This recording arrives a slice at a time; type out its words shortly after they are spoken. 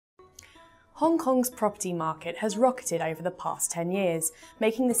Hong Kong's property market has rocketed over the past 10 years,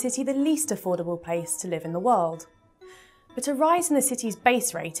 making the city the least affordable place to live in the world. But a rise in the city's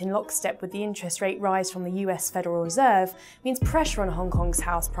base rate in lockstep with the interest rate rise from the US Federal Reserve means pressure on Hong Kong's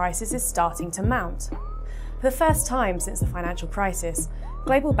house prices is starting to mount. For the first time since the financial crisis,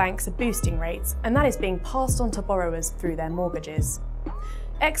 global banks are boosting rates, and that is being passed on to borrowers through their mortgages.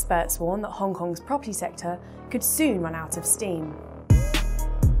 Experts warn that Hong Kong's property sector could soon run out of steam.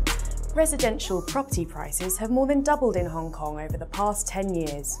 Residential property prices have more than doubled in Hong Kong over the past 10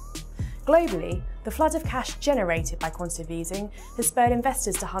 years. Globally, the flood of cash generated by quantitative easing has spurred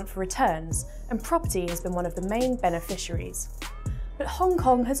investors to hunt for returns, and property has been one of the main beneficiaries. But Hong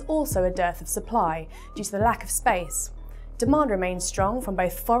Kong has also a dearth of supply due to the lack of space. Demand remains strong from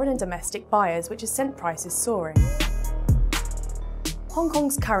both foreign and domestic buyers, which has sent prices soaring. Hong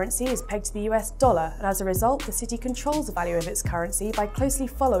Kong's currency is pegged to the US dollar, and as a result, the city controls the value of its currency by closely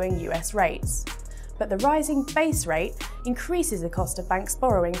following US rates. But the rising base rate increases the cost of banks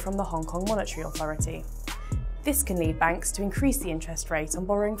borrowing from the Hong Kong Monetary Authority. This can lead banks to increase the interest rate on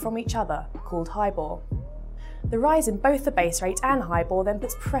borrowing from each other, called HIBOR. The rise in both the base rate and HIBOR then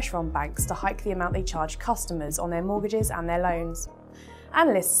puts pressure on banks to hike the amount they charge customers on their mortgages and their loans.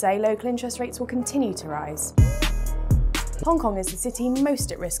 Analysts say local interest rates will continue to rise. Hong Kong is the city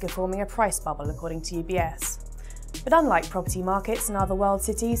most at risk of forming a price bubble, according to UBS. But unlike property markets in other world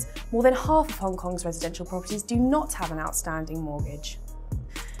cities, more than half of Hong Kong's residential properties do not have an outstanding mortgage.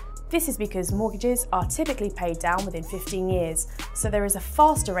 This is because mortgages are typically paid down within 15 years, so there is a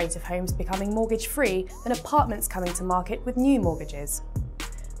faster rate of homes becoming mortgage-free than apartments coming to market with new mortgages.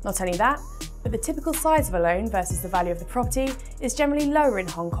 Not only that, but the typical size of a loan versus the value of the property is generally lower in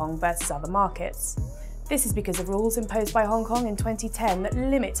Hong Kong versus other markets. This is because of rules imposed by Hong Kong in 2010 that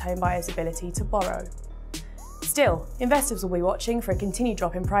limit home buyers' ability to borrow. Still, investors will be watching for a continued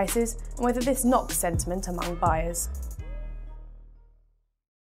drop in prices and whether this knocks sentiment among buyers.